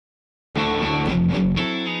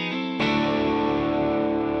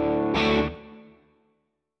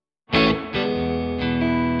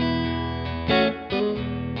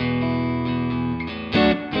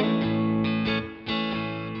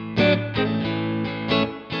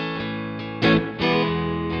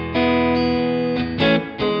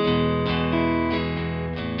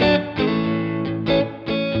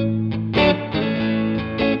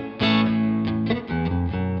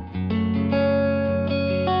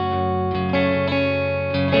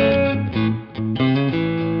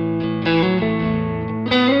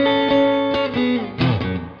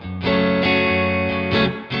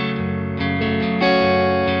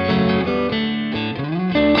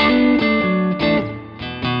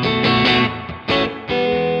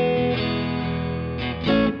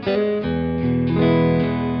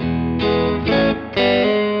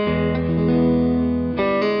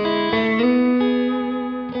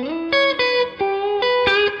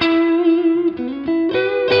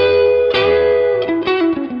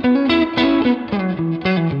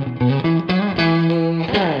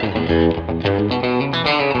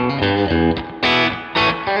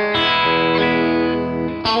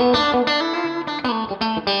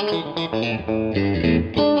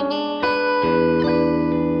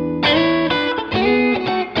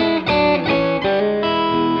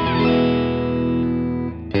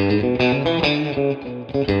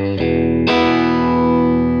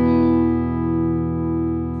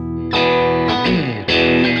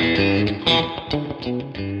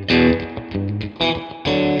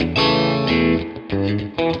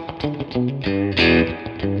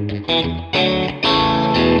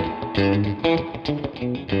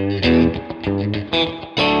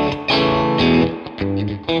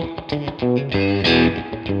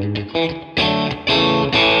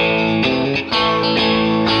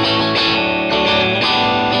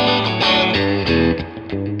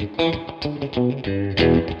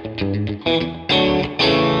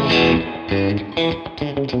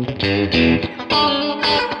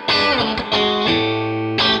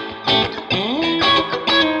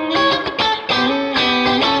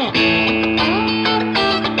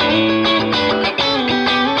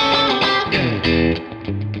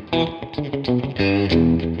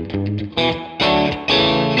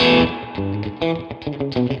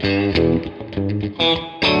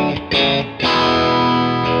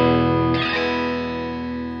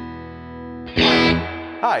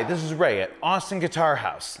Hi, this is Ray at Austin Guitar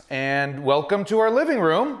House, and welcome to our living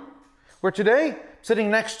room, where today, sitting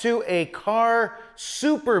next to a Carr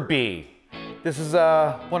Super B. This is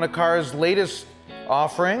one of Carr's latest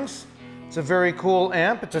offerings. It's a very cool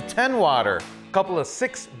amp. It's a 10-watter, a couple of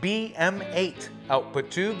 6BM8 output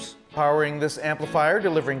tubes powering this amplifier,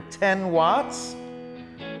 delivering 10 watts.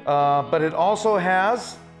 But it also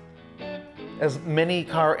has, as many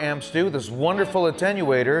Carr amps do, this wonderful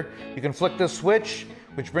attenuator. You can flick this switch,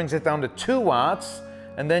 which brings it down to 2 watts,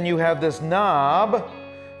 and then you have this knob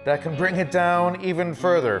that can bring it down even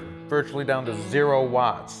further, virtually down to 0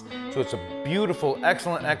 watts. So it's a beautiful,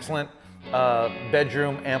 excellent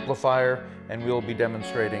bedroom amplifier, and we'll be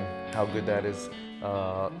demonstrating how good that is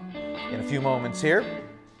in a few moments here.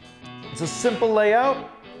 It's a simple layout.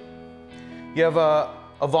 You have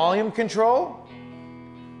a volume control,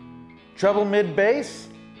 treble, mid, bass,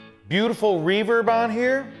 beautiful reverb on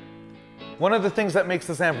here. One of the things that makes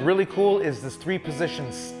this amp really cool is this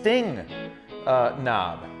 3-position Sting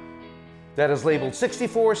knob that is labeled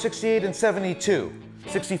 64, 68, and 72.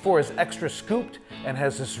 64 is extra scooped and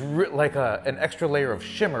has this like an extra layer of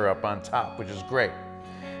shimmer up on top, which is great.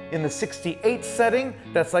 In the 68 setting,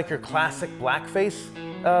 that's like your classic blackface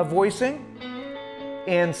voicing.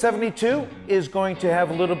 And 72 is going to have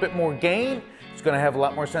a little bit more gain. It's going to have a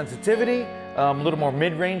lot more sensitivity, a little more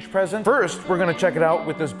mid-range present. First, we're going to check it out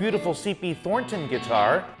with this beautiful CP Thornton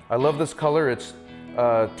guitar. I love this color. It's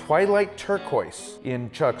Twilight Turquoise in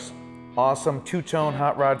Chuck's awesome two-tone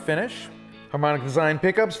hot rod finish. Harmonic design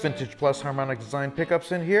pickups, Vintage Plus harmonic design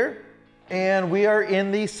pickups in here. And we are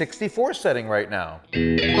in the 64 setting right now.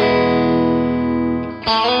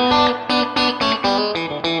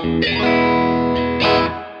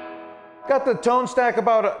 Got the tone stack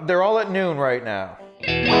about, they're all at noon right now.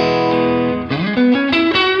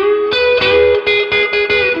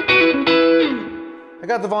 I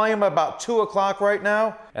got the volume about 2 o'clock right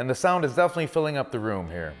now, and the sound is definitely filling up the room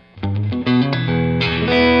here.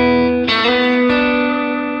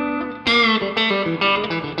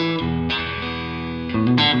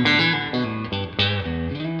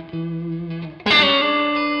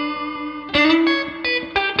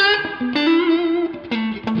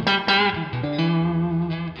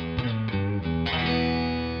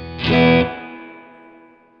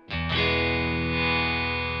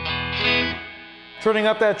 Turning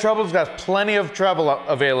up that treble, it's got plenty of treble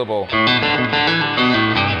available.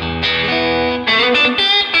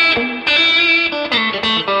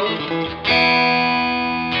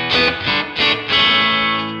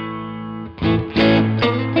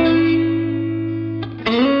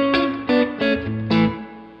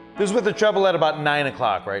 This is with the treble at about 9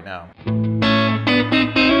 o'clock right now.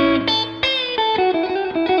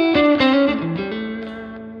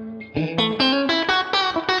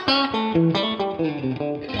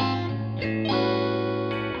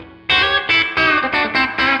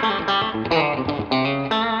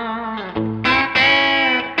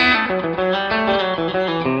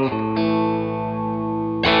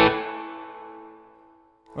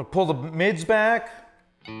 I'll pull the mids back.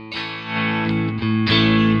 Now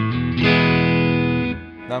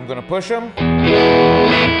I'm going to push them.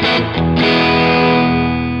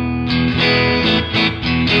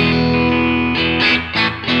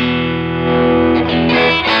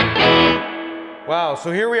 Wow,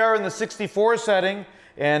 so here we are in the 64 setting,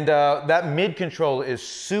 and that mid control is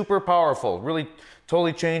super powerful. Really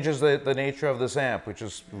Totally changes the nature of this amp, which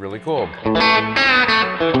is really cool.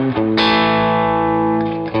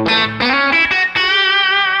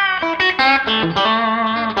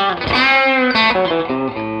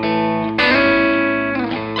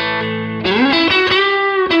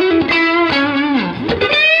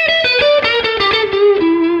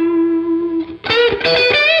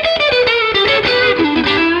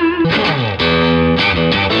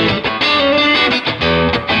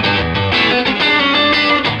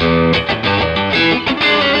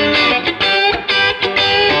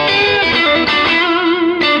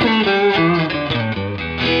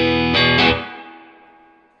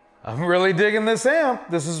 I'm really digging this amp.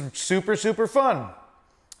 This is super, super fun.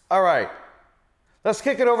 All right, let's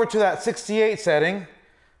kick it over to that 68 setting.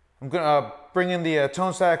 I'm gonna bring in the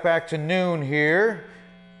tone stack back to noon here.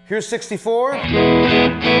 Here's 64.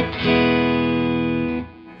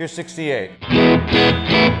 Here's 68.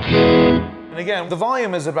 And again, the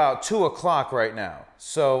volume is about 2 o'clock right now.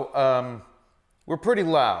 So we're pretty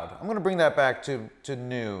loud. I'm gonna bring that back to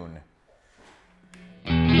noon.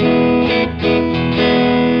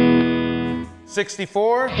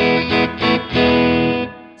 64,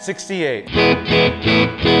 68.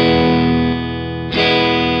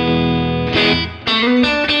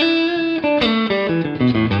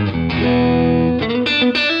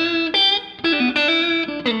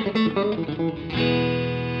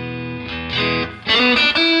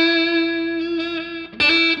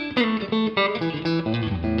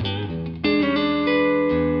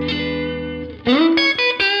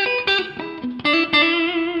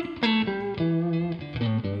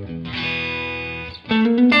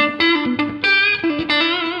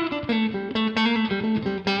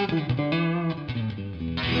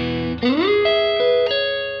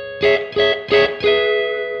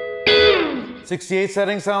 '68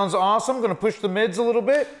 setting sounds awesome. I'm gonna push the mids a little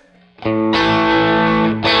bit.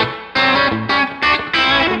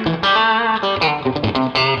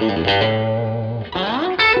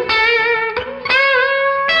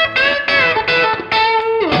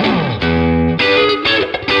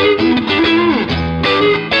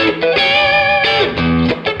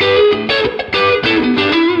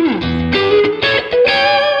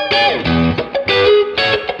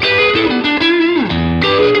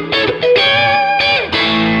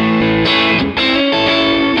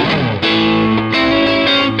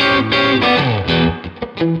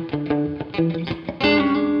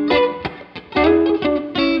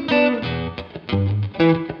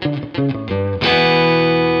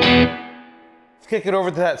 Kick it over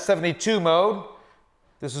to that 72 mode.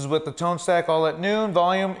 This is with the tone stack all at noon.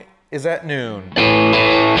 Volume is at noon. I'm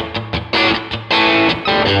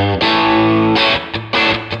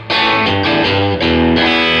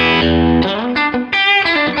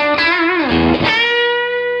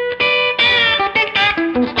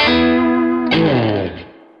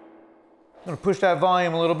gonna push that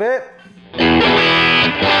volume a little bit.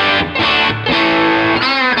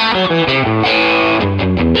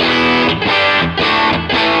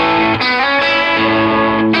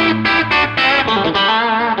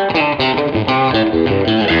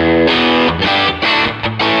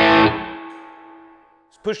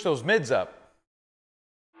 Push those mids up.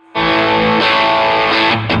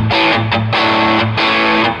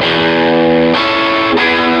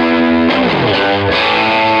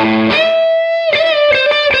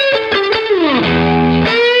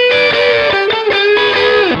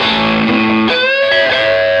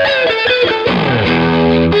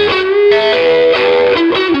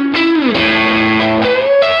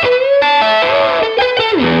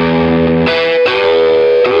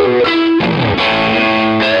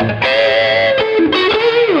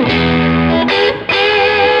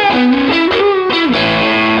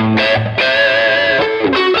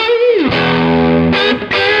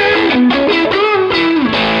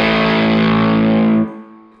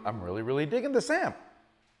 Digging this amp.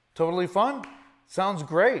 Totally fun. Sounds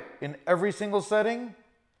great in every single setting.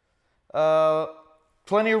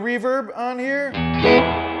 Plenty of reverb on here.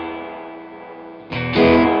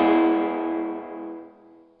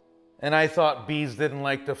 And I thought bees didn't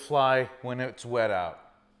like to fly when it's wet out.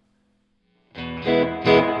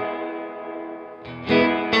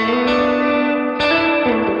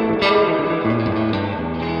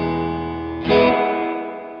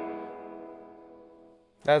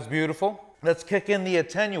 That's beautiful. Let's kick in the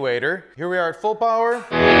attenuator. Here we are at full power.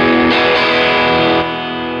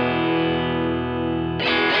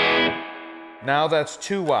 Now that's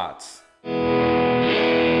 2 watts. We're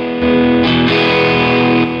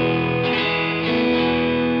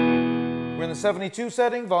in the 72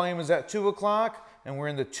 setting. Volume is at 2 o'clock, and we're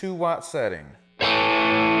in the 2 watt setting.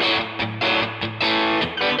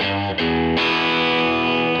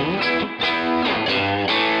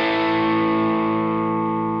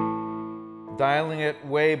 Dialing it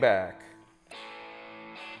way back.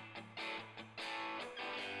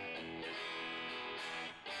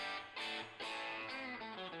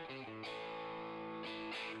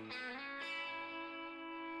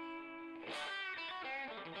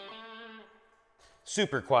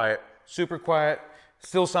 Super quiet, super quiet.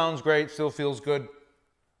 Still sounds great, still feels good.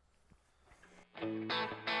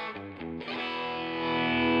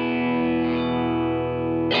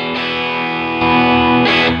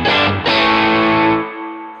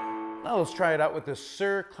 Now let's try it out with the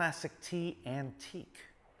Suhr Classic T Antique.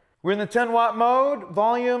 We're in the 10-watt mode.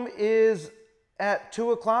 Volume is at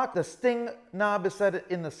 2 o'clock. The sting knob is set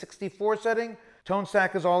in the 64 setting. Tone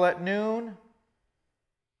stack is all at noon.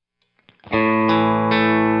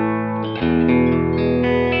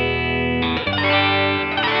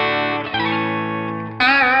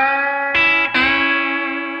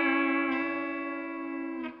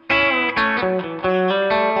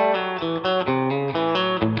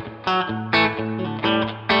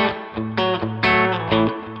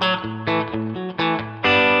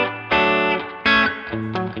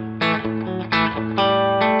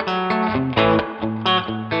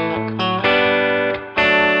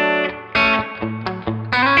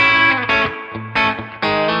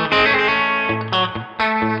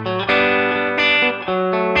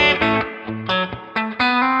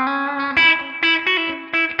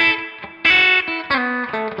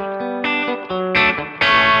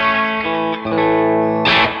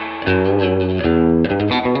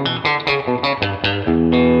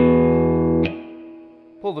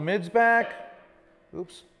 Pull the mids back.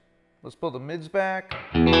 Oops. Let's pull the mids back.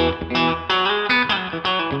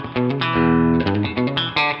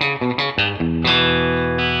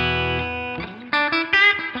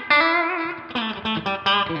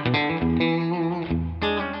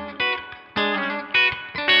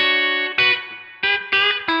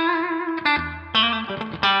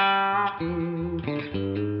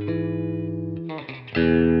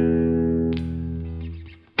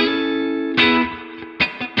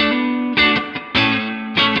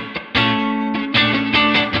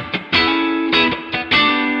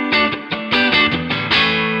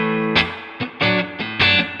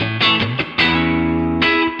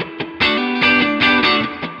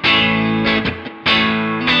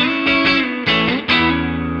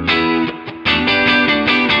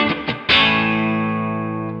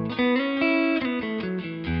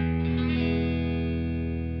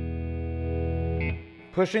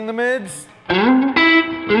 Pushing the mids.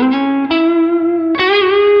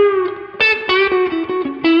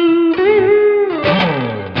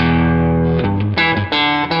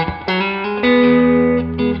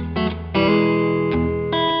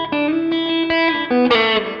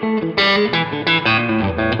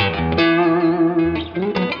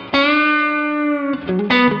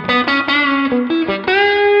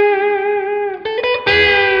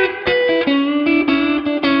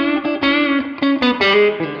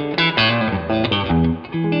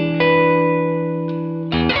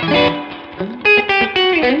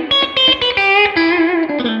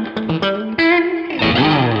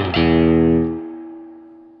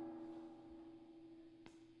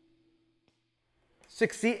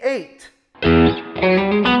 68.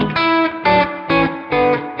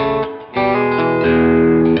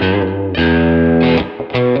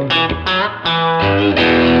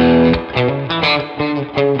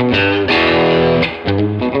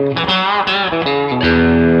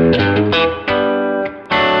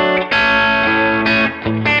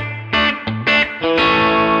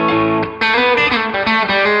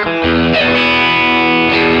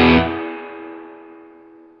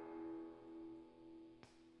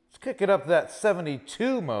 Kick it up to that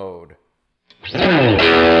 72 mode.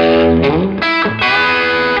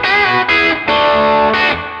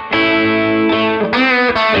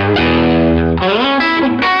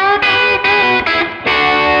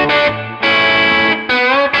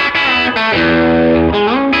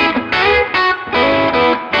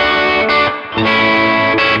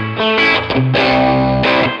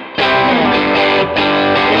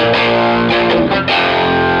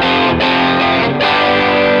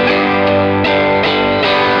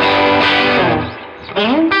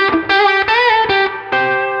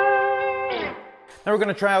 Now we're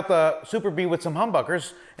going to try out the Super B with some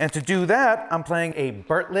humbuckers, and to do that I'm playing a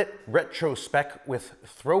Bartlett Retrospec with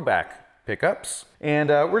ThroBak pickups, and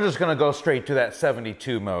we're just going to go straight to that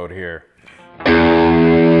 72 mode here.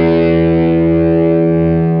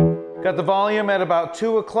 Got the volume at about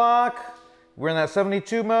 2 o'clock, we're in that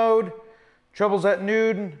 72 mode, treble's at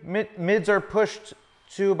noon, mids are pushed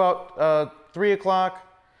to about 3 o'clock.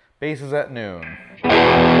 Bass is at noon.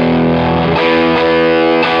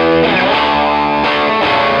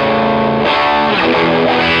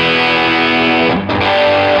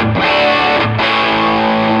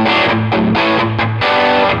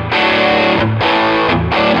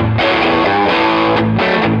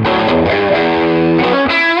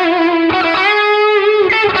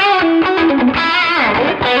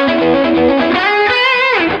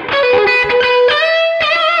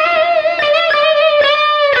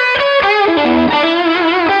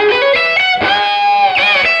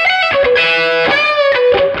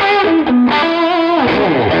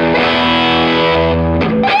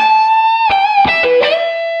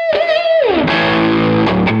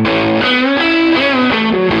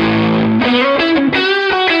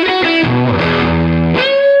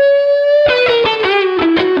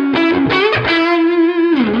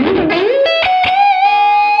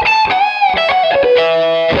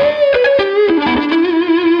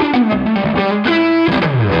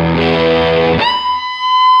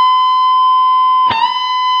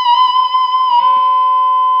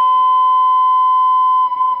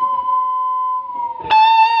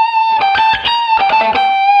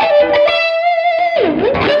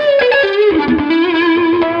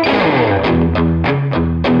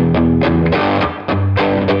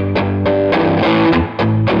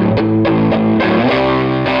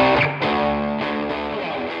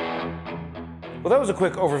 Well, that was a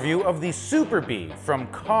quick overview of the Super B from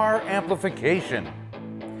Carr Amplification.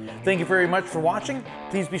 Thank you very much for watching.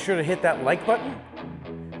 Please be sure to hit that like button,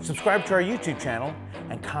 subscribe to our YouTube channel,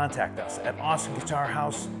 and contact us at Austin Guitar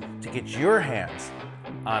House to get your hands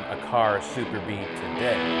on a Carr Super B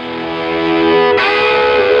today.